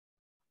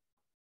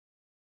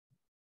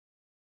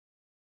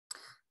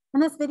In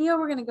this video,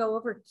 we're going to go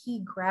over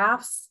key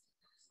graphs.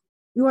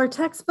 Your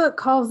textbook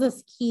calls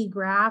this key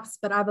graphs,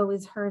 but I've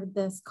always heard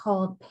this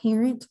called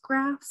parent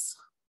graphs.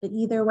 But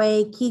either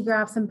way, key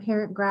graphs and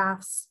parent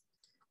graphs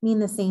mean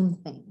the same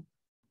thing.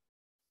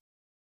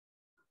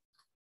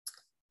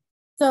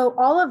 So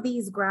all of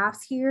these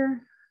graphs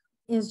here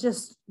is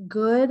just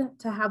good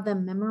to have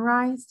them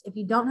memorized. If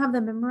you don't have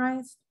them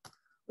memorized,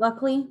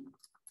 luckily,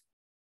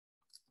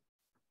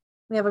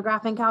 we have a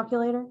graphing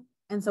calculator,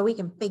 and so we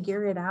can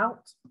figure it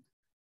out.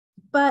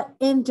 But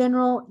in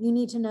general, you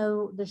need to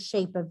know the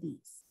shape of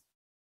these.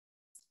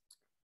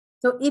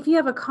 So if you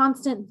have a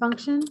constant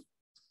function,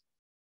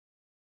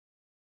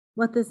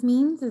 what this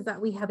means is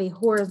that we have a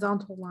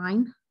horizontal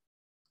line.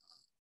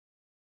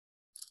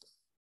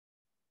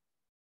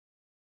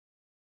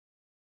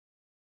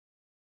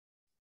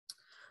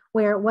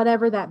 Where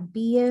whatever that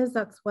b is,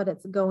 that's what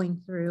it's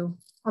going through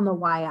on the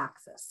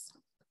y-axis.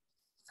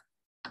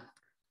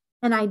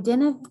 An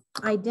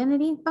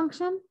identity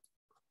function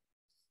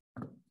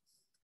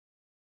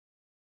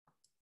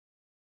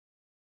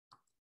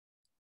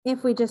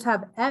if we just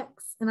have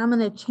x, and I'm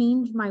going to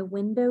change my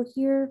window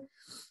here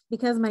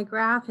because my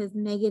graph is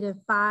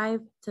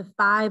 -5 to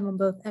 5 on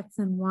both x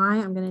and y.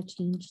 I'm going to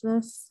change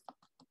this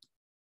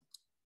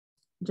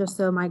just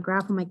so my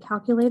graph on my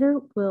calculator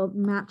will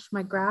match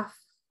my graph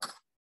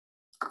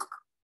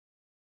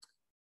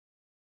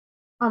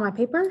on my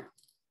paper.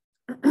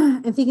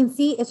 If you can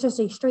see, it's just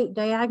a straight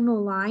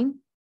diagonal line.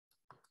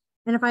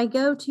 And if I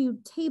go to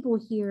table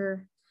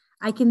here,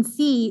 I can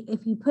see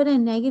if you put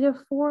in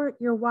 -4,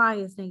 your y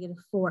is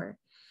 -4.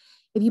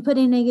 If you put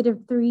in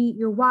 -3,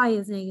 your y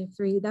is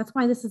 -3. That's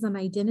why this is an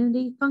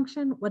identity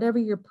function. Whatever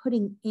you're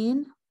putting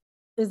in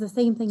is the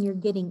same thing you're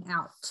getting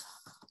out.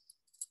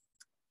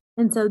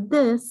 And so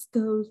this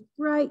goes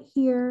right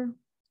here.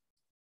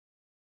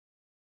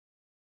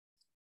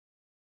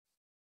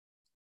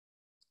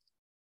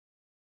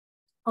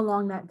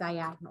 Along that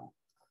diagonal.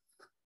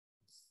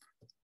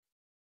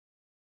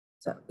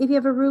 So if you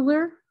have a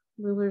ruler,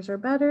 rulers are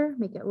better,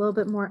 make it a little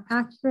bit more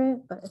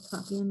accurate, but it's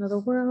not the end of the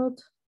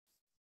world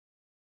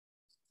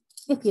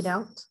if you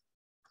don't.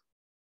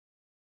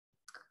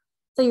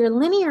 So your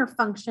linear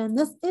function,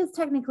 this is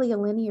technically a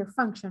linear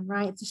function,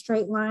 right? It's a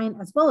straight line,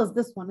 as well as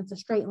this one, it's a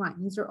straight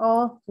line. These are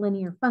all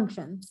linear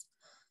functions.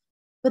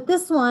 But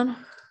this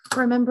one,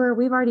 remember,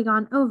 we've already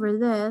gone over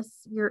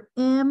this. Your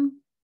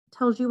m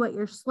tells you what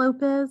your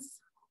slope is,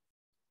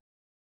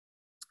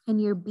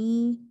 and your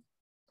b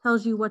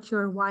tells you what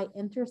your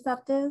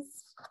y-intercept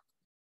is.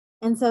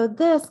 And so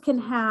this can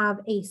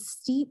have a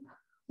steep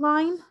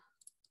line.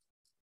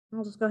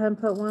 I'll just go ahead and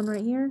put one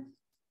right here,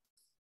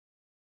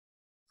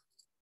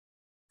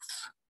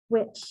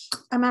 which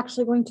I'm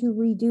actually going to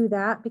redo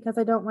that because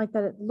I don't like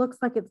that it looks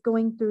like it's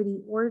going through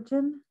the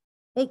origin.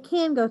 It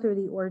can go through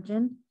the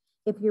origin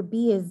if your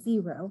b is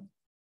 0.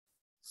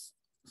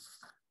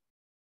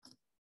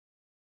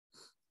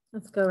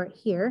 Let's go right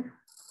here.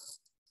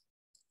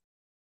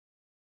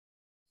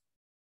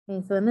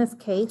 Okay, so in this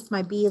case,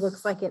 my b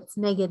looks like it's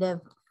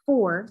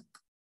 -4.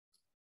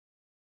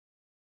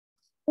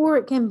 Or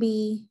it can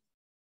be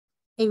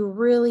a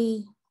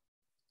really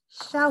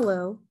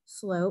shallow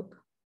slope.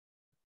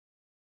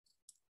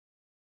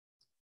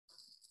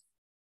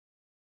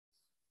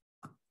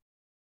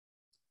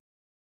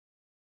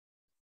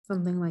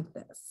 Something like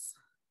this.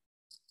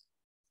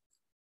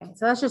 Okay,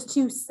 so that's just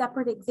two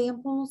separate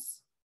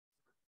examples.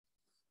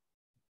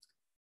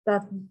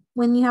 That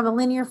when you have a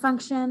linear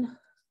function,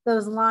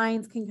 those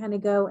lines can kind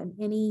of go in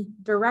any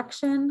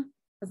direction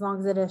as long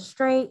as it is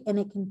straight, and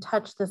it can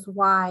touch this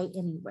y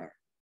anywhere.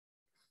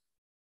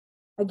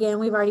 Again,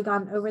 we've already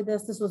gone over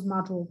this. This was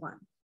module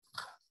 1.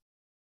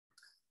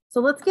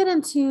 So let's get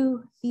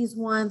into these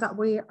ones that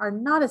we are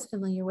not as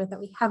familiar with, that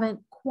we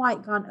haven't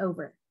quite gone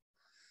over.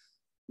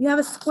 You have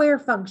a square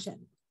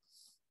function.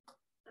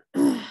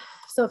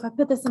 So if I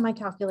put this in my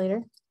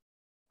calculator,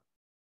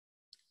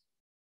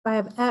 if I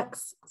have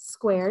x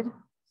squared,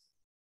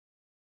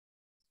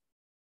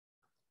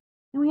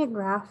 and we hit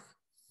graph.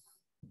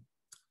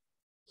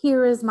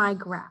 Here is my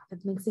graph.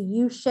 It makes a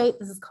U shape.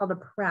 This is called a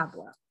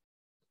parabola.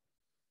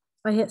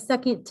 If I hit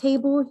second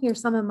table, here's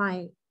some of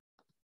my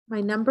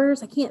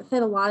numbers. I can't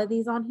fit a lot of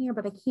these on here,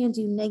 but I can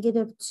do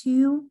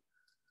 -2,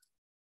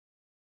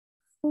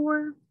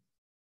 4,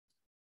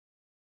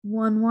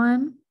 1,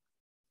 1,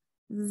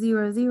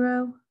 0,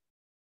 0,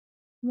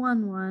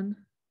 1,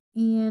 1,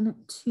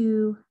 and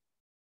 2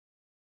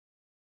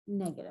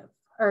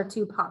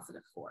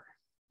 +4.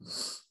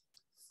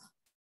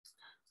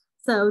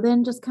 So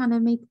then just kind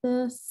of make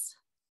this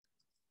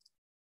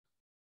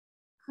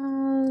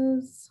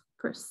as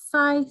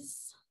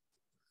precise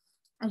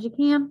as you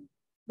can.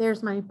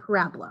 There's my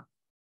parabola.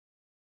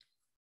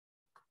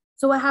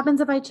 So what happens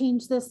if I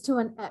change this to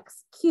an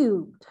x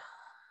cubed?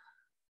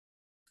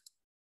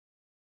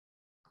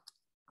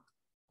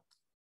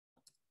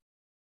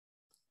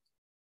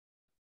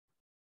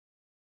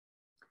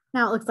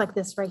 Now it looks like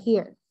this right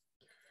here,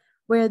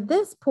 where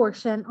this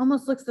portion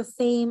almost looks the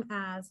same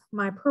as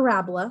my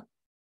parabola.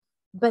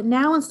 But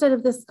now instead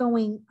of this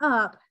going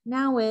up,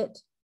 now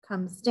it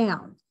comes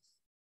down.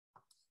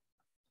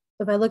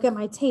 If I look at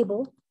my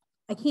table,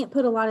 I can't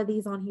put a lot of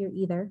these on here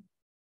either.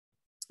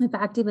 In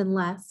fact, even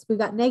less. We've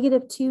got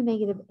 -2,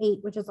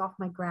 -8, which is off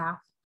my graph.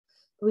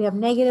 We have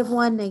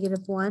 -1,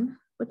 -1,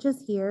 which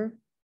is here.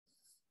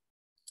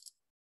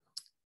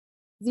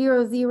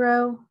 0,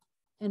 0,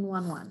 and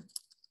 1, 1.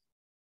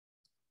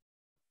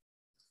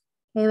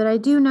 Okay, but I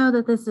do know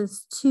that this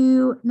is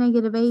 2,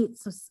 -8,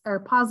 so, or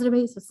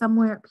 +8, so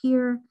somewhere up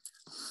here.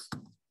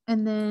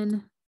 And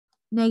then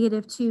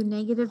 -2,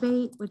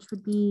 -8, which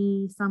would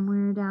be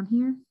somewhere down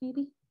here,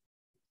 maybe.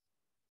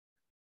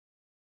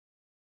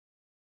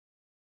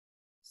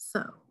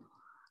 So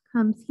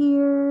comes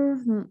here,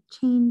 and it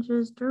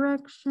changes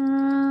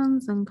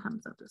directions and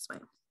comes up this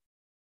way.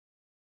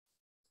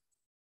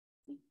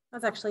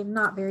 That's actually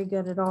not very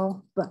good at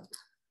all, but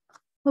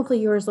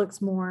hopefully yours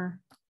looks more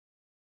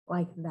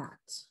like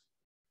that.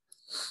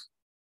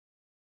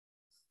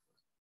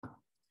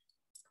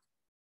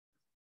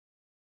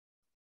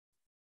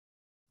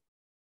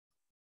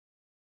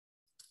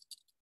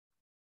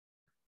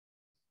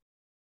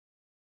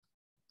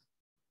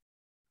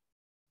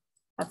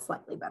 That's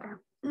slightly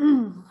better.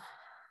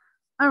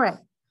 All right,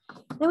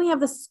 then we have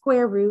the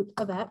square root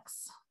of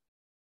x.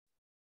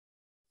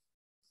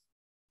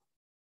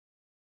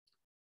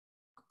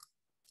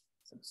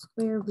 So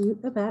square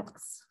root of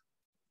x.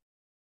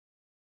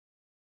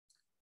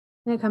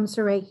 And it comes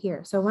to right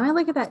here. So when I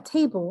look at that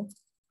table,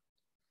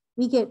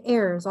 we get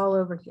errors all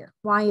over here.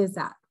 Why is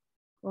that?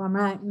 Well,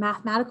 my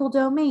mathematical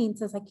domain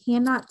says I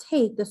cannot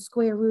take the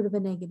square root of a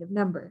negative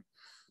number.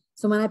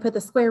 So when I put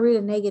the square root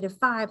of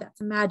 -5,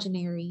 that's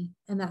imaginary.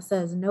 And that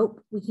says,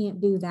 nope, we can't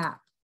do that.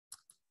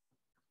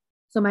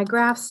 So my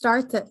graph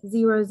starts at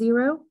 0,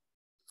 0.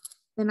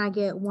 Then I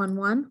get 1,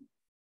 1.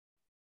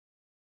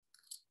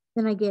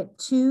 Then I get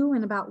 2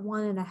 and about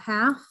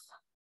 1.5.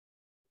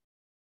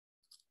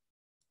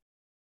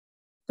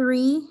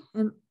 3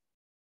 and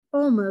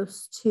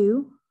almost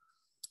 2.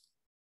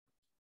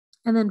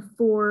 And then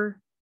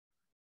 4,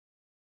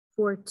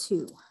 4,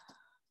 2.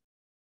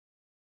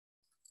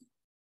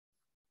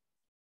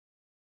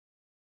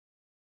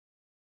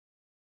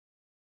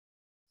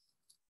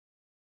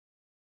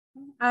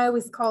 I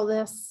always call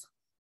this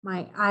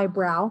my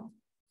eyebrow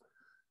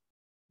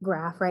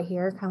graph right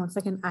here. Kind of looks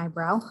like an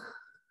eyebrow.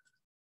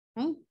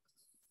 Okay.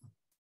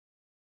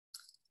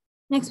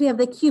 Next, we have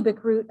the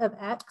cubic root of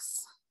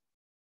x.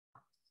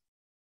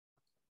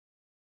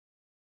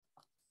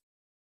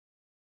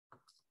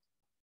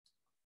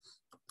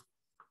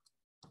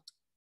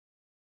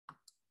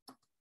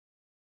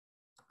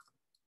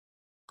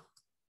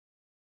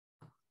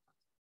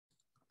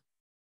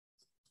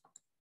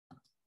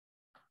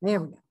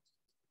 There we go.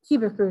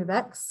 Cubic root of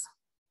x.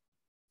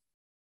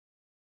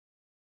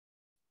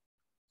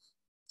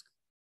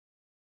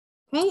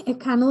 Okay, it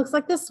kind of looks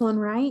like this one,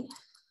 right?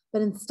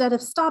 But instead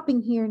of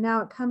stopping here,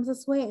 now it comes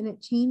this way and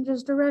it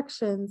changes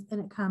directions and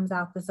it comes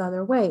out this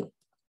other way.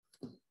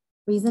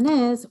 Reason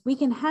is we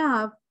can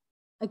have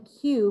a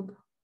cube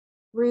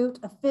root,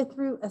 a 5th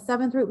root, a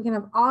 7th root. We can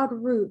have odd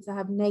roots that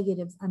have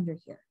negatives under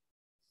here.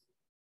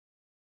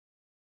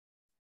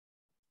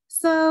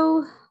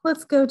 So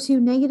let's go to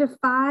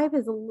 -5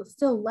 is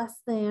still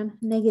less than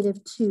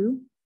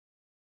 -2.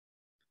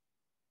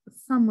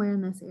 Somewhere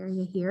in this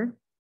area here.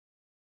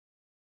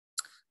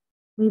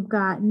 We've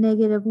got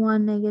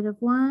 -1,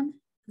 -1,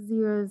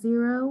 0,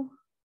 0.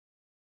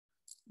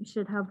 We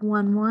should have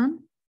 1,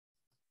 1.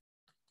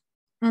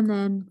 And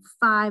then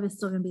 5 is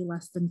still going to be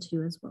less than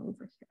 2 as well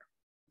over here.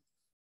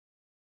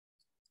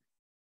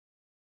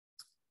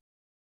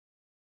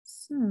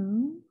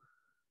 So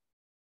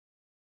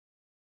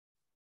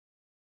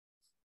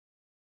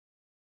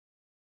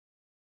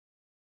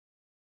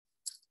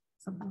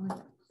something like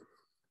that.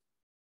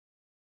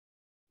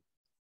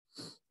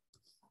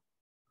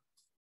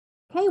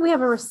 Okay, we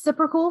have a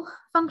reciprocal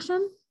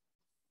function.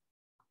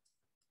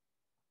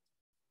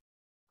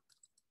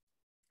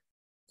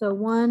 So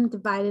 1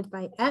 divided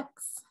by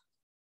x.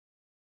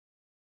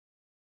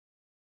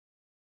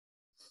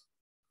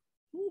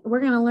 We're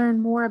going to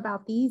learn more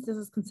about these. This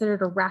is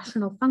considered a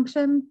rational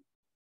function,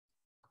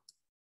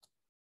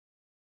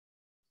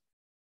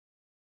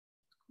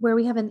 where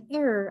we have an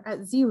error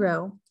at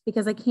 0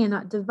 because I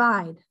cannot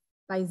divide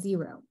by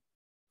 0.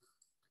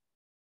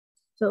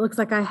 So it looks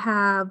like I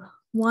have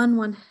 1,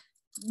 1,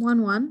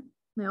 1, 1.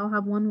 They all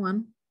have 1,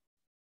 1.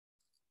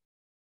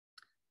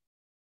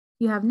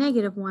 You have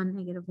 -1,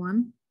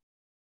 -1.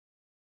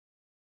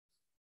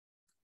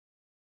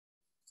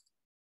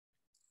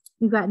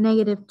 You've got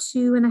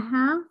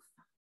 -2.5.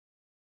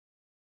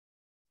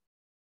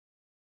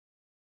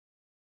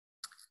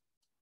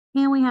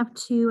 And we have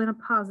 2 and a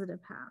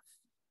 +0.5.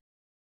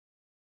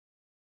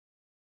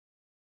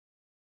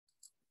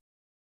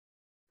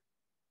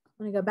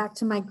 I'm going to go back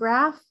to my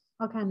graph.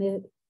 I'll kind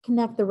of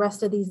connect the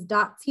rest of these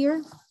dots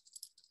here.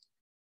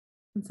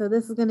 And so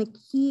this is going to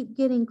keep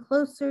getting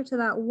closer to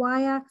that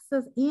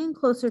y-axis and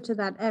closer to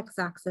that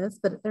x-axis,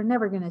 but they're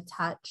never going to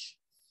touch.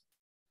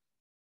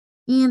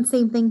 And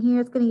same thing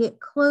here, it's going to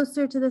get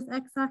closer to this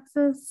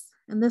x-axis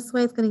And this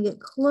way it's going to get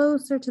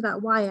closer to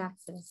that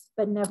y-axis,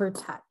 but never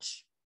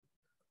touch.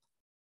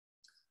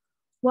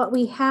 What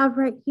we have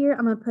right here,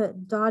 I'm going to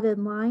put dotted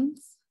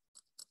lines.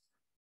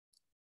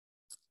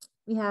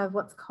 We have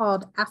what's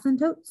called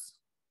asymptotes.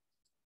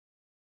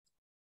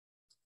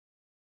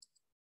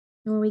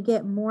 And when we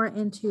get more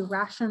into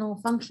rational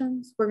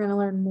functions, we're going to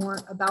learn more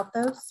about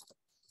those.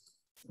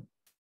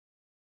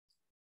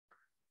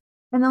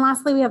 And then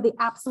lastly, we have the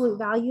absolute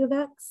value of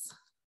x.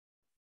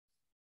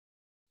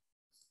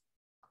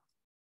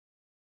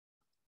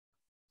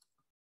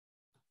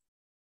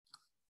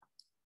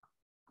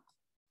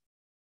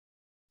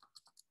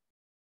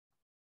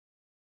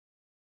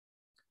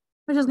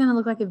 Which is going to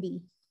look like a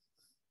v.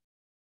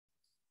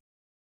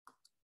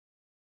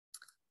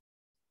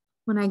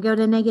 When I go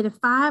to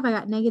 -5, I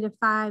got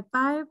 -5,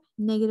 5,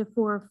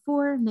 -4,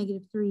 4,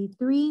 -3,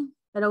 3.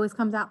 It always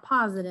comes out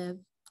positive.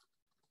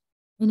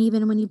 And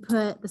even when you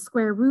put the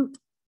square root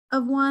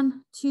of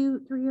 1,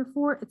 2, 3, or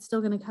 4, it's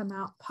still going to come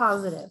out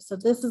positive. So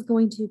this is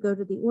going to go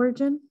to the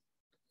origin,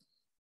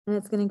 and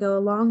it's going to go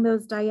along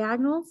those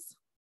diagonals,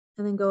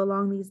 and then go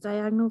along these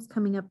diagonals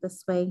coming up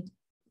this way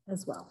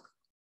as well.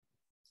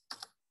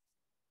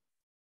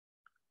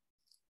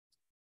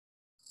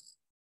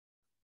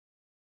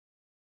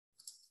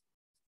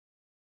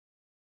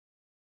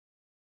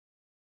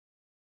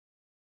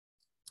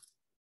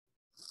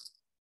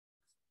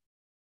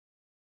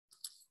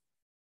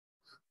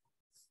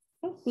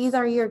 Okay, these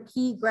are your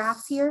key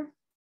graphs here.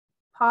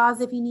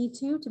 Pause if you need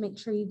to make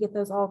sure you get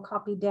those all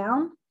copied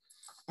down.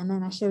 And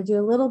then I showed you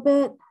a little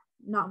bit,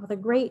 not with a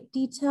great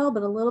detail,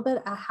 but a little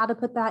bit how to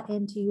put that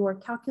into your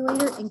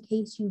calculator in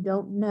case you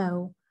don't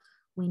know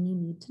when you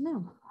need to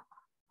know.